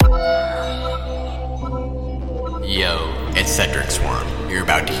Yo, it's Cedric Swarm. You're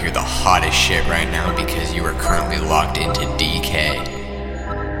about to hear the hottest shit right now because you are currently locked into DK.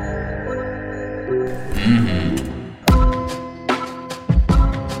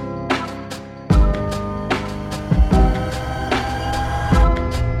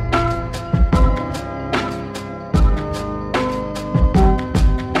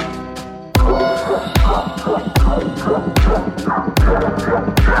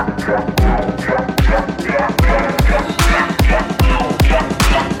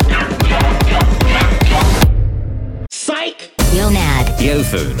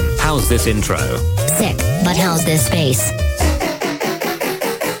 Yofoon, how's this intro? Sick, but how's this space?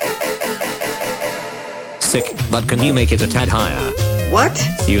 Sick, but can you make it a tad higher? What?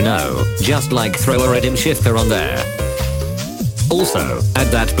 You know, just like throw a rhythm shifter on there. Also, add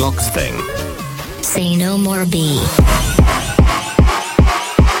that blocks thing. Say no more B.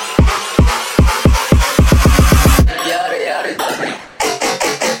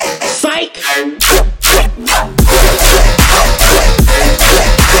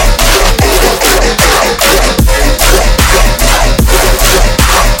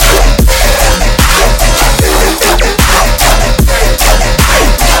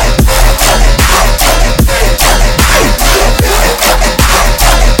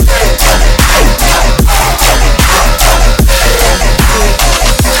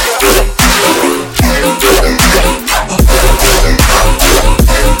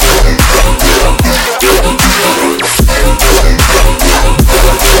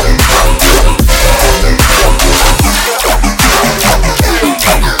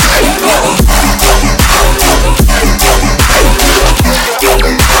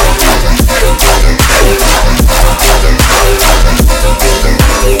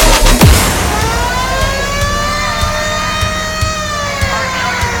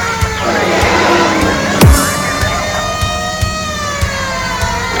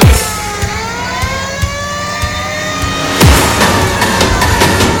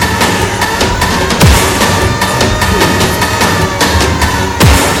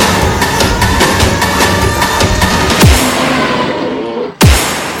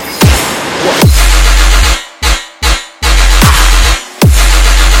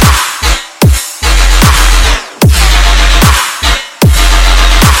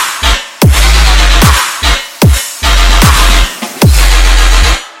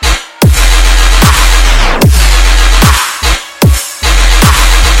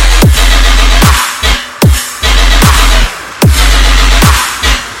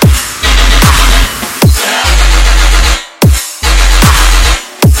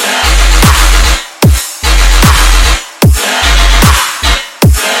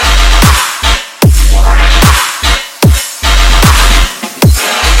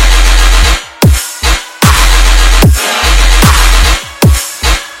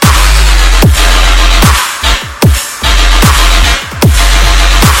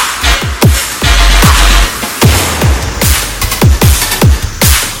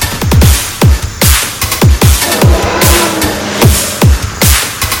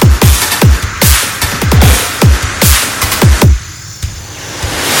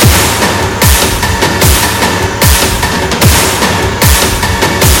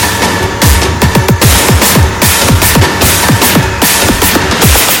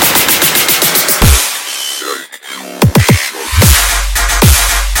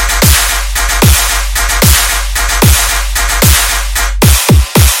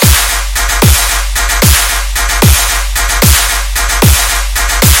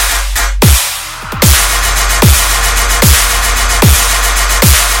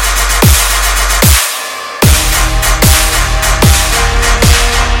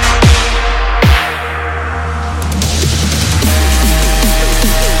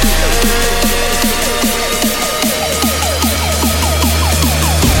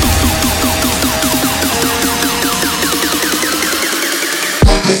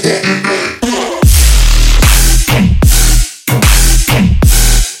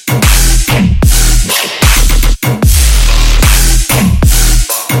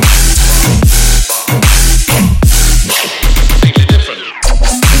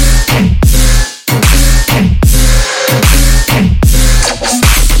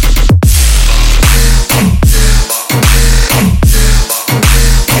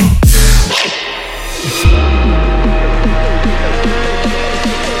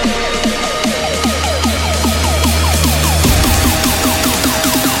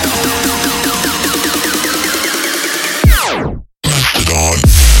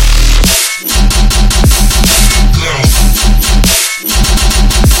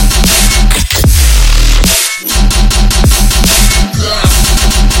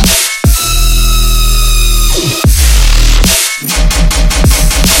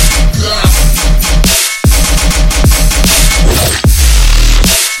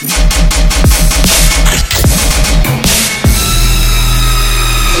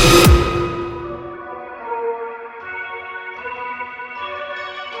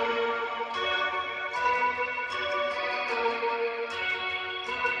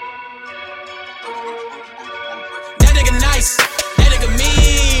 nice, that nigga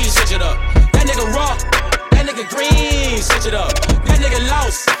mean, switch it up. That nigga raw, that nigga green, switch it up. That nigga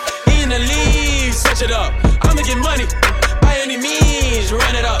lost, he in the lead, switch it up. I'ma get money, by any means,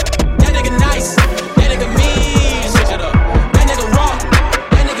 run it up. That nigga nice, that nigga mean, switch it up. That nigga raw,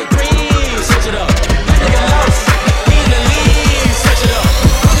 that nigga green, switch it up. That nigga lost, he in the lead, switch it up.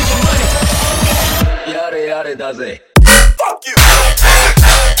 I'ma get money. Yare yare daze. Fuck you!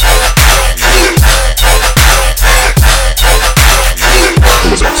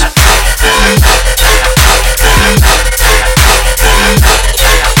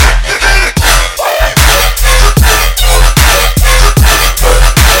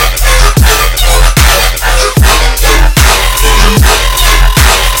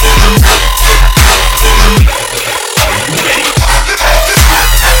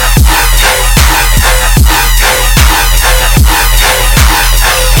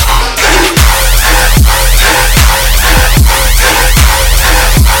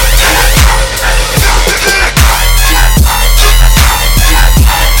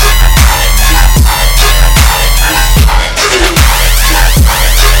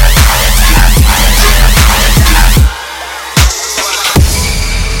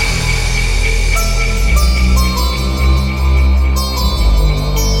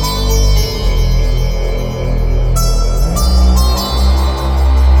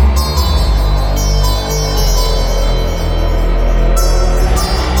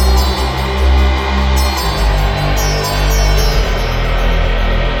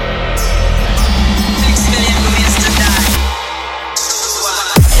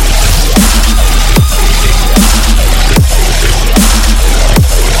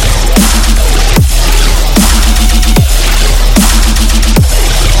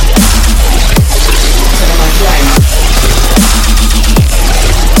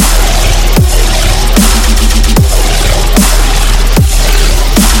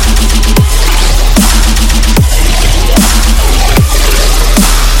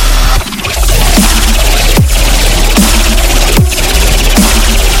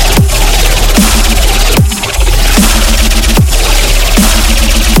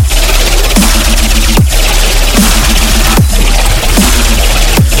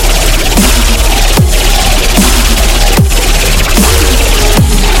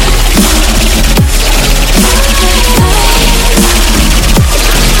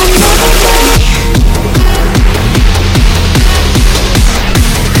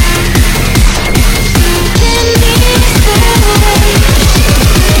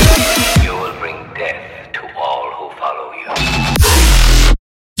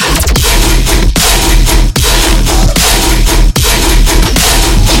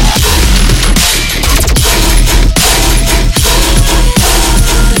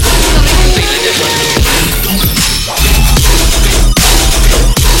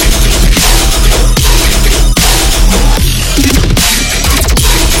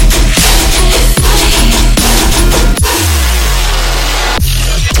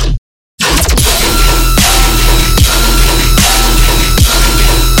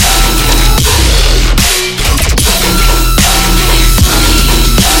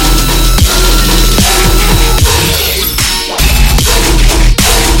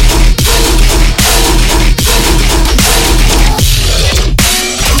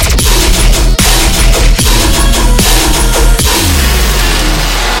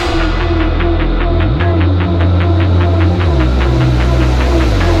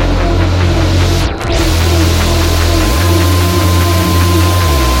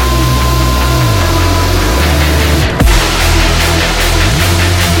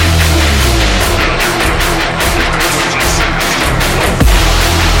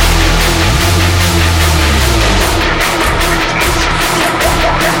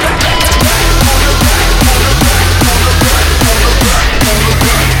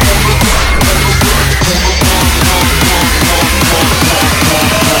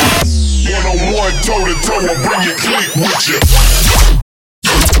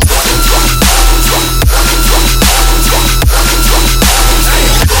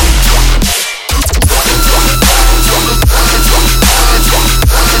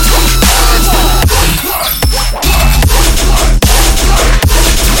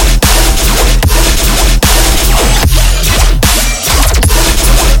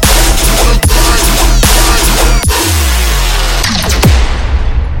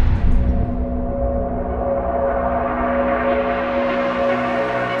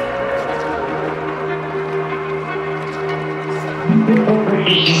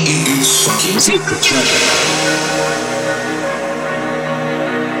 Secret treasure.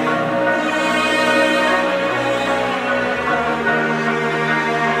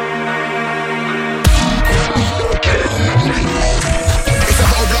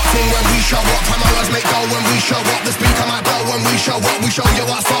 show up. The speaker might blow when we show up. We show you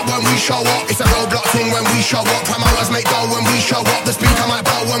what's up when we show up. It's a roadblock thing when we show up. Promoters make dough when we show up. The speaker might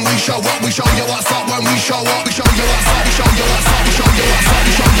blow when we show up. We show you what's up when we show up. We show you what's up. We show you what's up. We show you what's up. We show you what's up.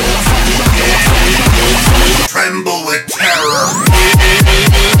 We show you what's up. We show you what's up. Tremble with terror.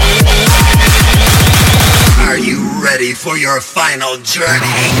 Are you ready for your final journey?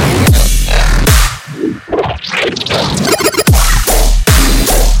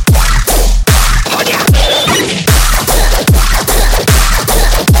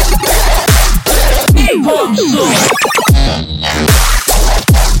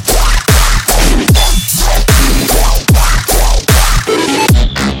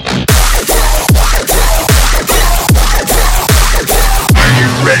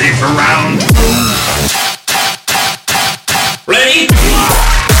 Ready for round two? Ready?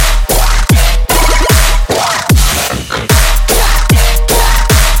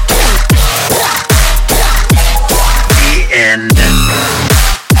 The end.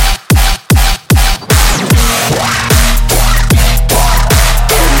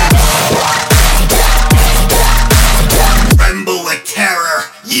 Tremble with terror.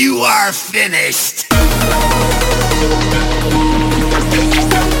 You are finished.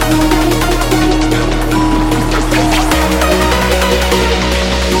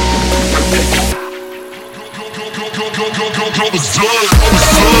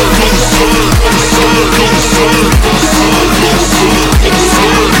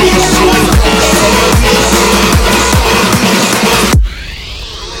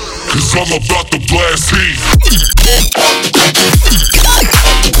 Cause I'm about to blast heat.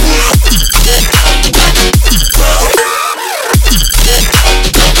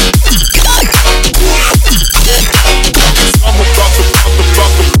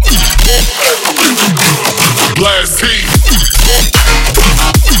 Blast heat.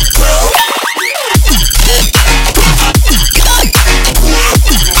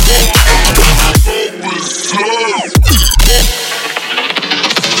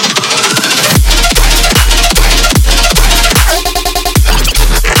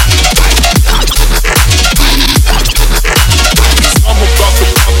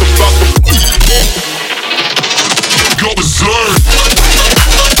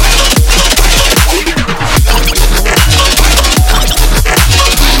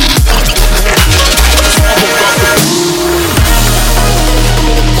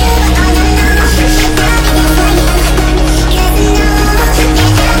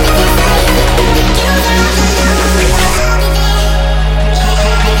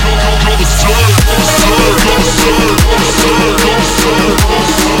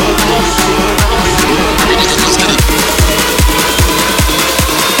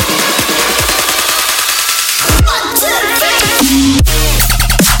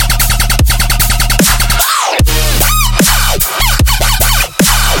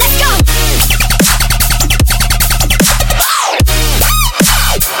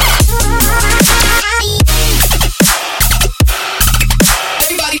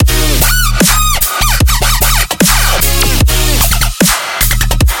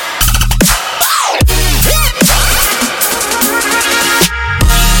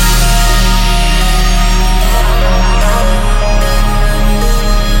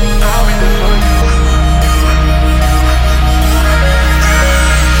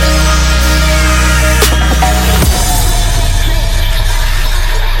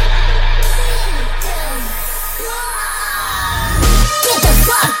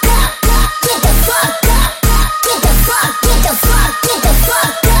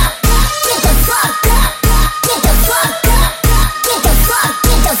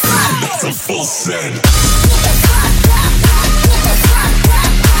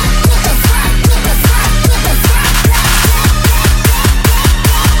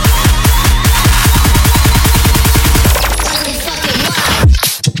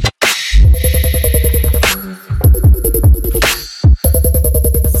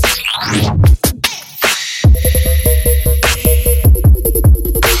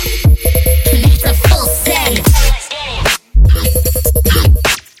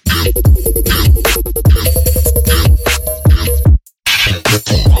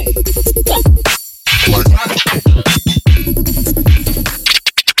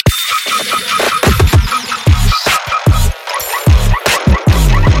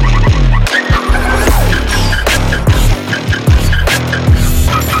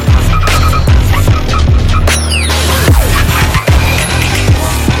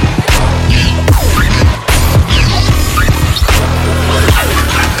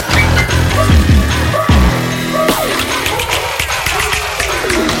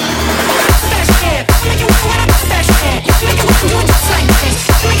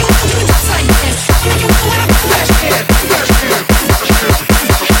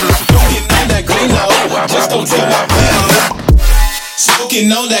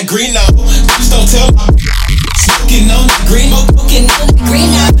 Smoking on that green now. Just don't tell my. Smoking on that green. Smoking on that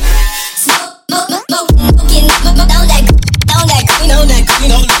green now. Smoking on that green. On that green. On that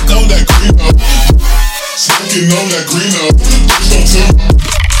green now. Smoking on that green now. Just don't tell my.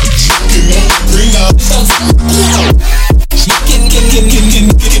 Smoking on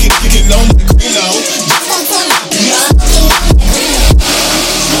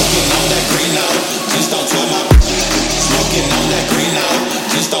that green now. Just don't tell my. Smoking on that green now.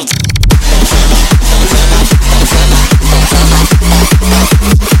 Just don't tell my.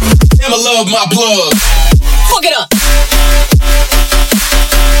 Never love my blood. Fuck it up.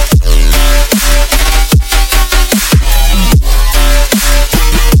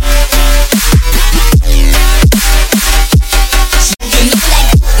 Smoking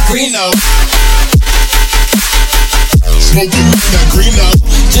that green now. Smoking that green now.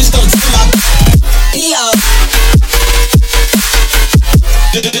 Just don't tell my P.O.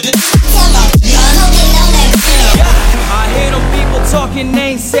 I hear them people talking,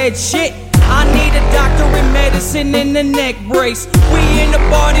 ain't said shit. I need a doctor in medicine in the neck brace. We in the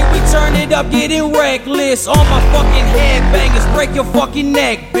party, we turn it up, getting reckless. All my fucking headbangers, break your fucking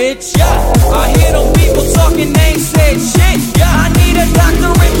neck, bitch. Yeah, I hear them people talking, ain't said shit. Yeah, I need a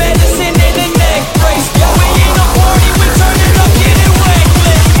doctor in medicine in the neck brace. Yeah, we in the party, we turn it up, getting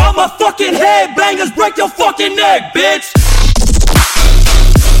reckless. All my fucking headbangers, break your fucking neck, bitch.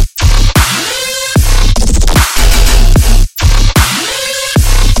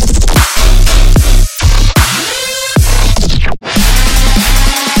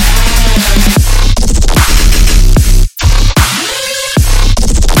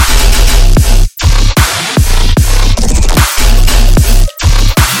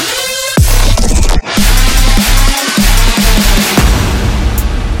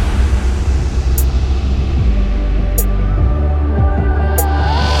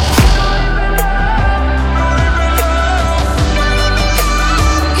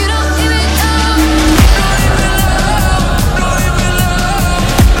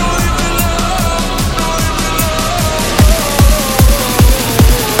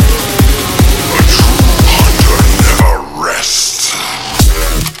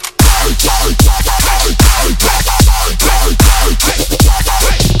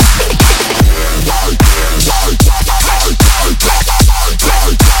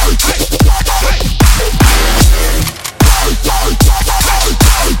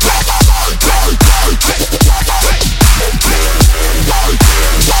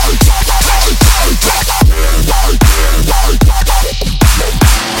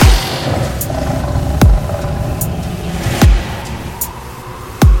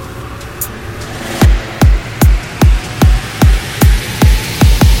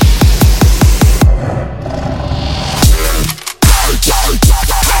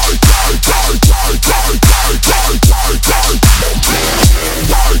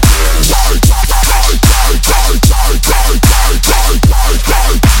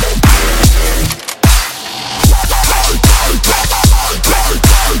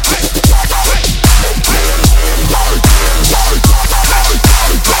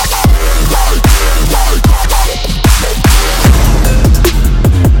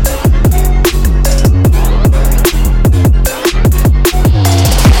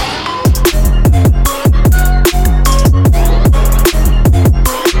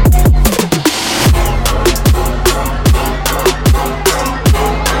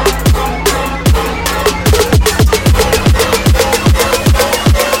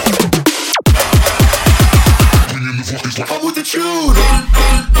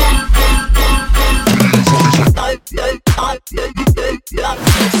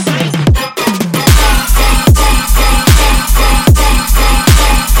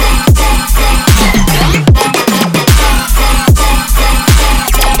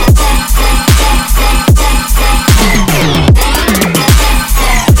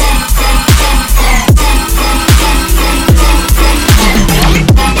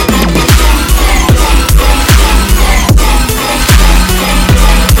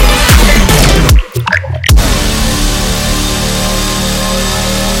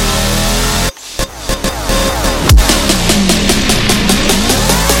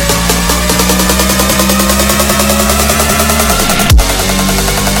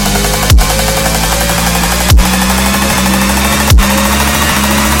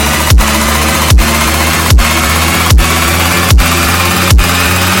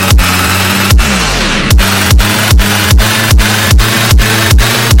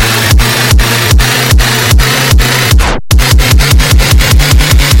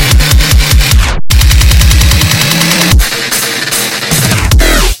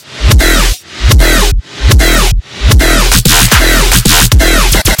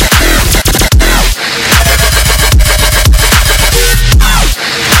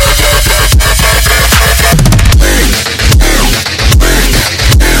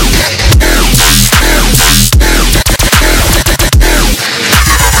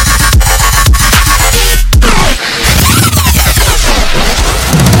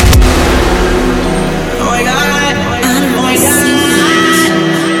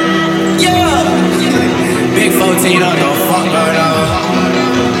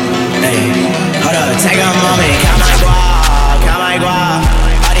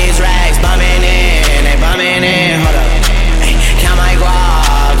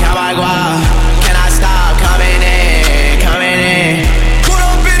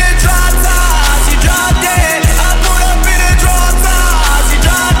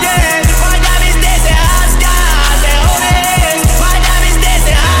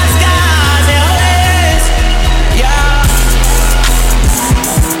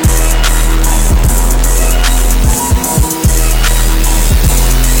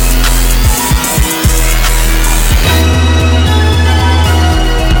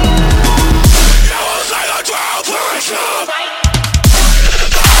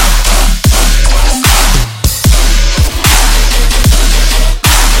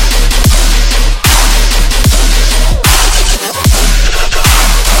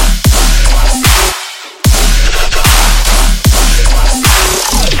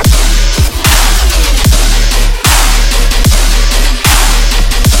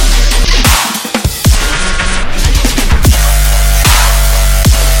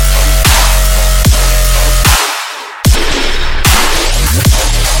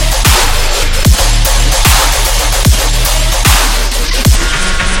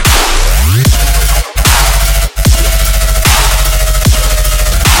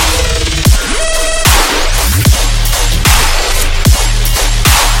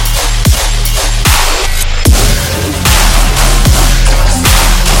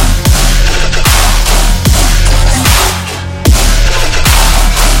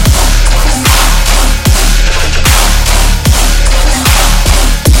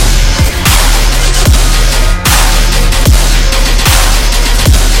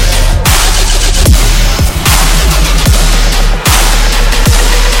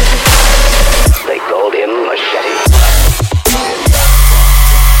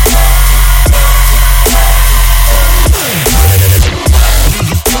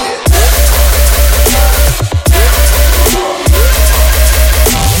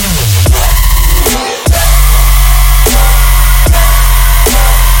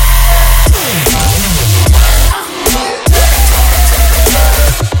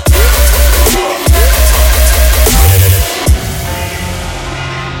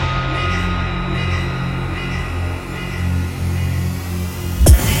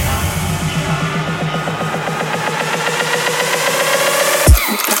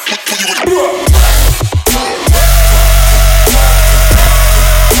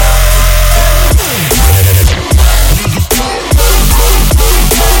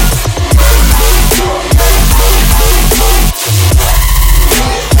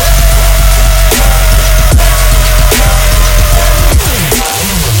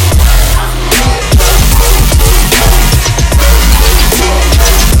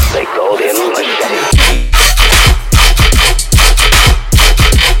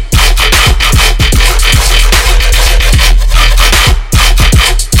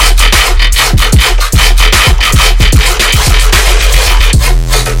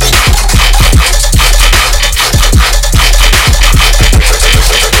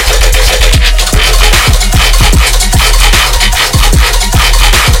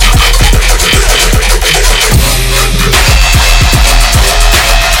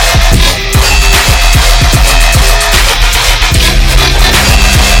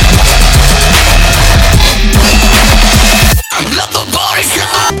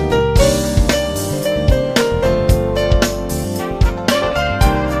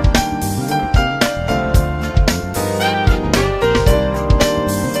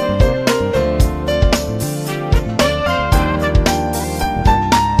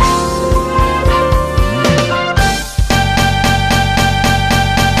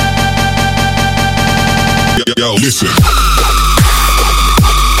 Yo, listen.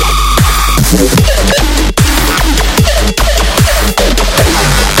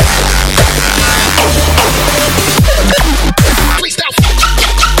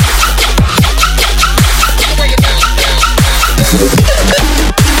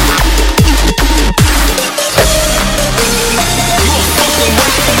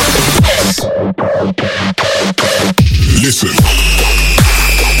 Listen.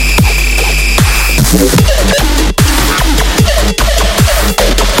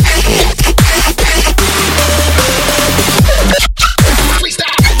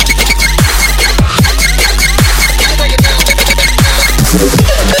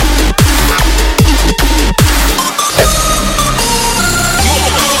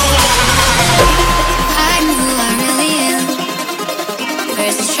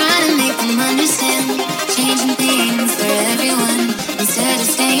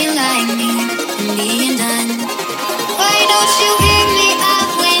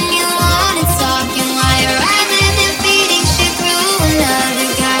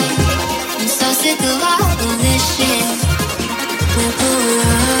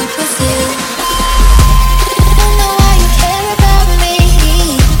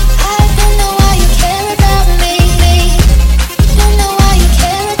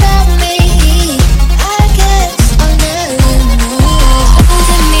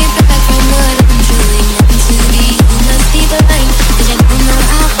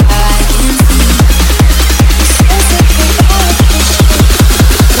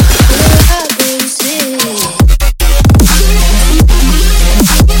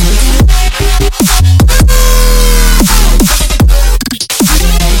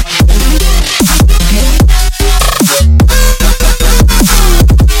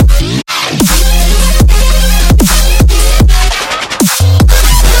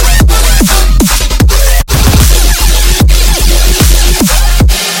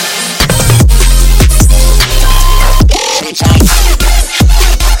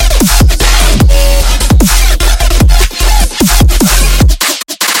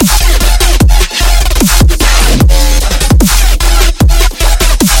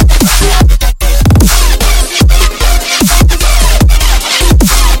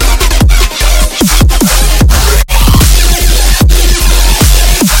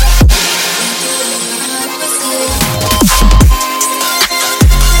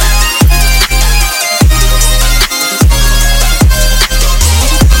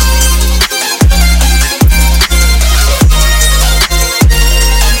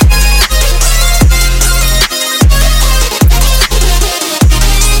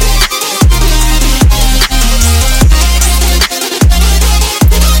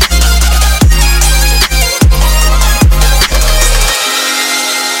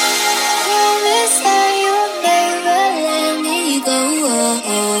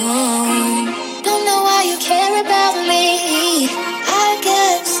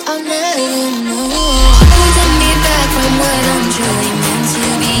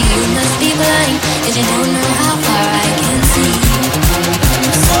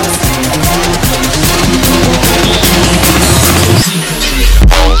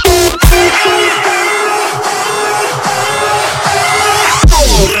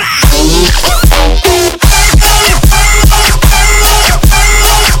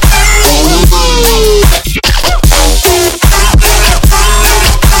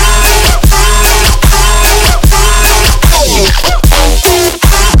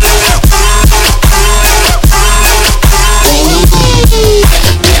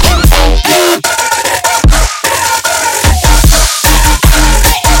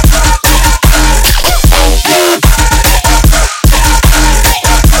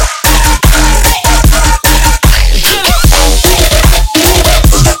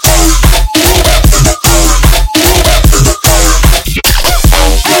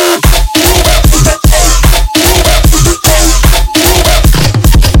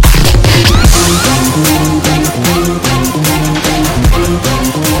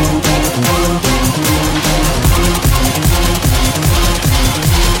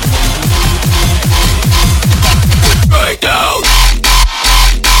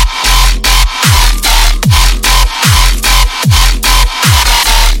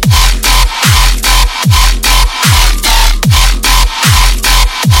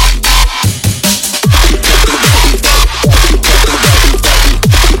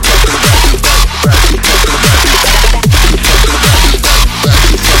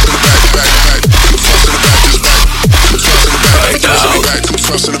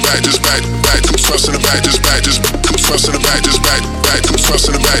 thrust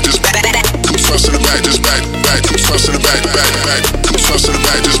in the back, just back. Come thrust in the back, just back. Come thrust in the back, back. Come thrust in the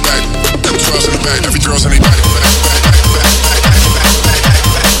back, just back. Come thrust in the back. Every girl's in the back.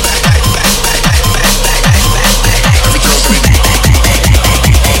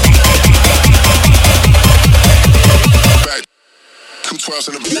 Twirls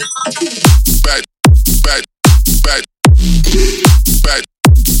in the back, back, back, back,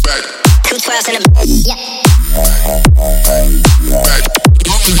 back. Two twirls in the back. Yeah. Back,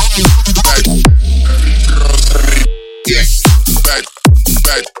 back. Yes. Back,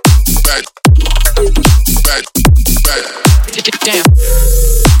 back, back, back, back. Damn.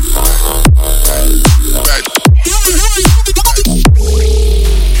 Back.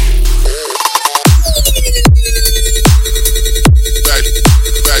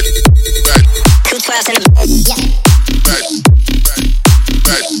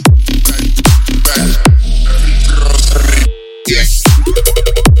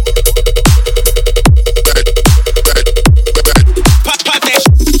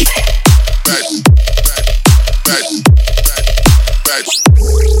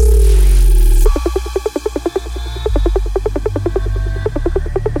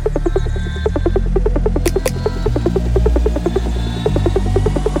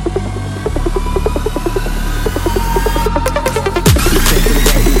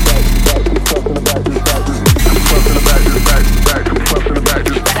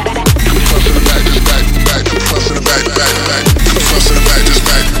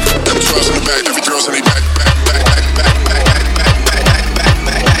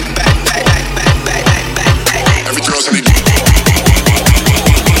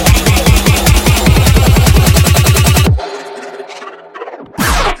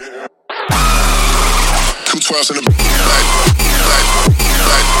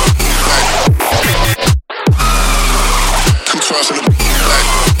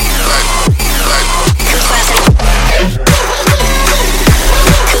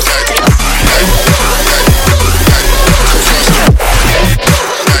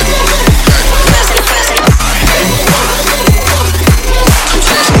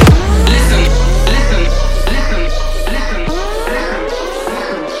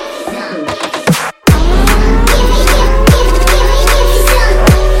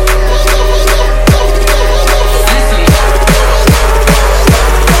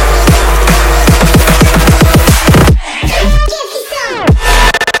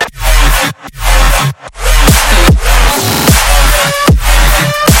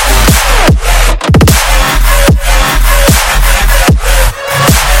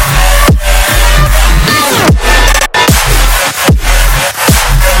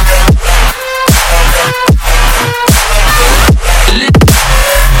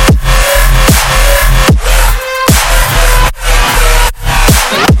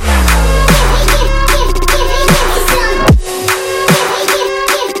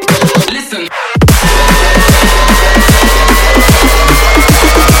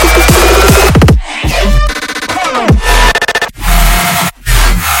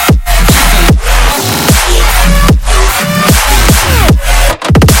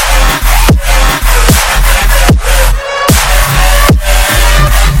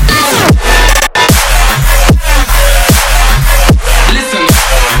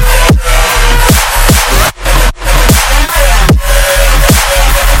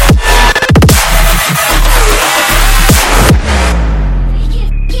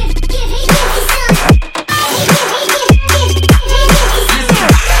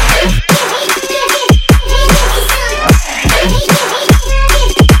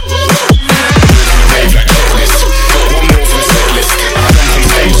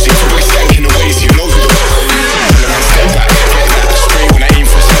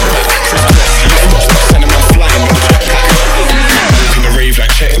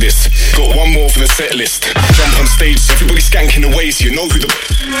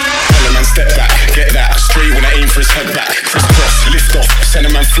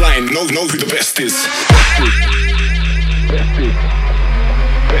 Know who the best is.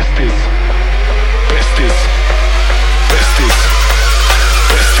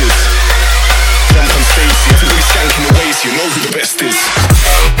 Jump on stage, see everybody skanking the waist, you know who the best is.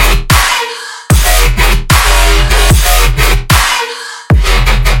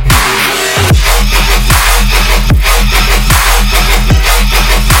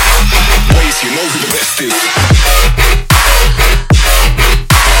 Waist, you know who the best is.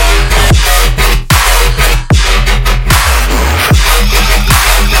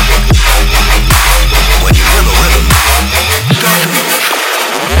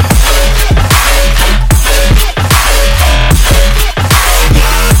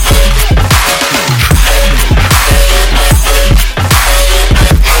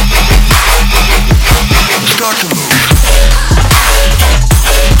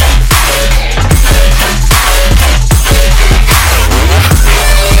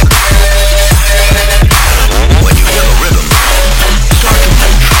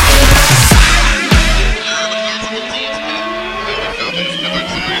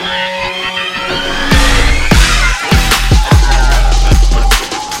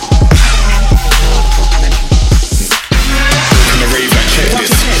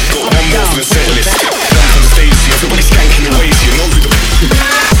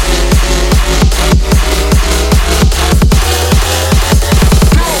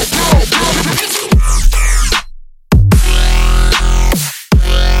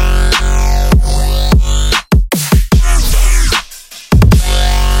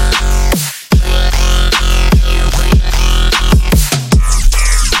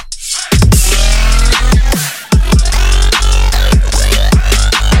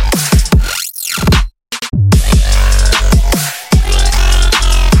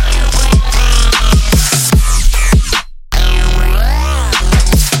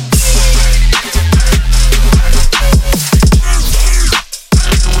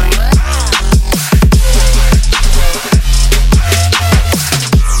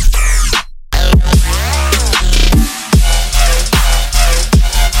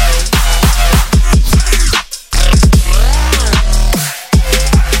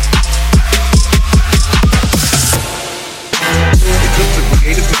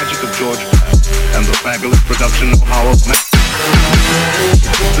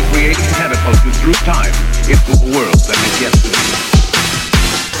 creating catapulted through time into a world that is yet to be.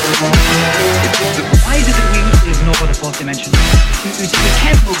 Why is it that we usually ignore the fourth dimension? We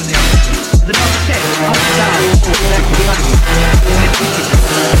can't move in the other. The doctor said, up, down,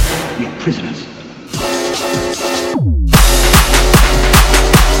 we are prisoners.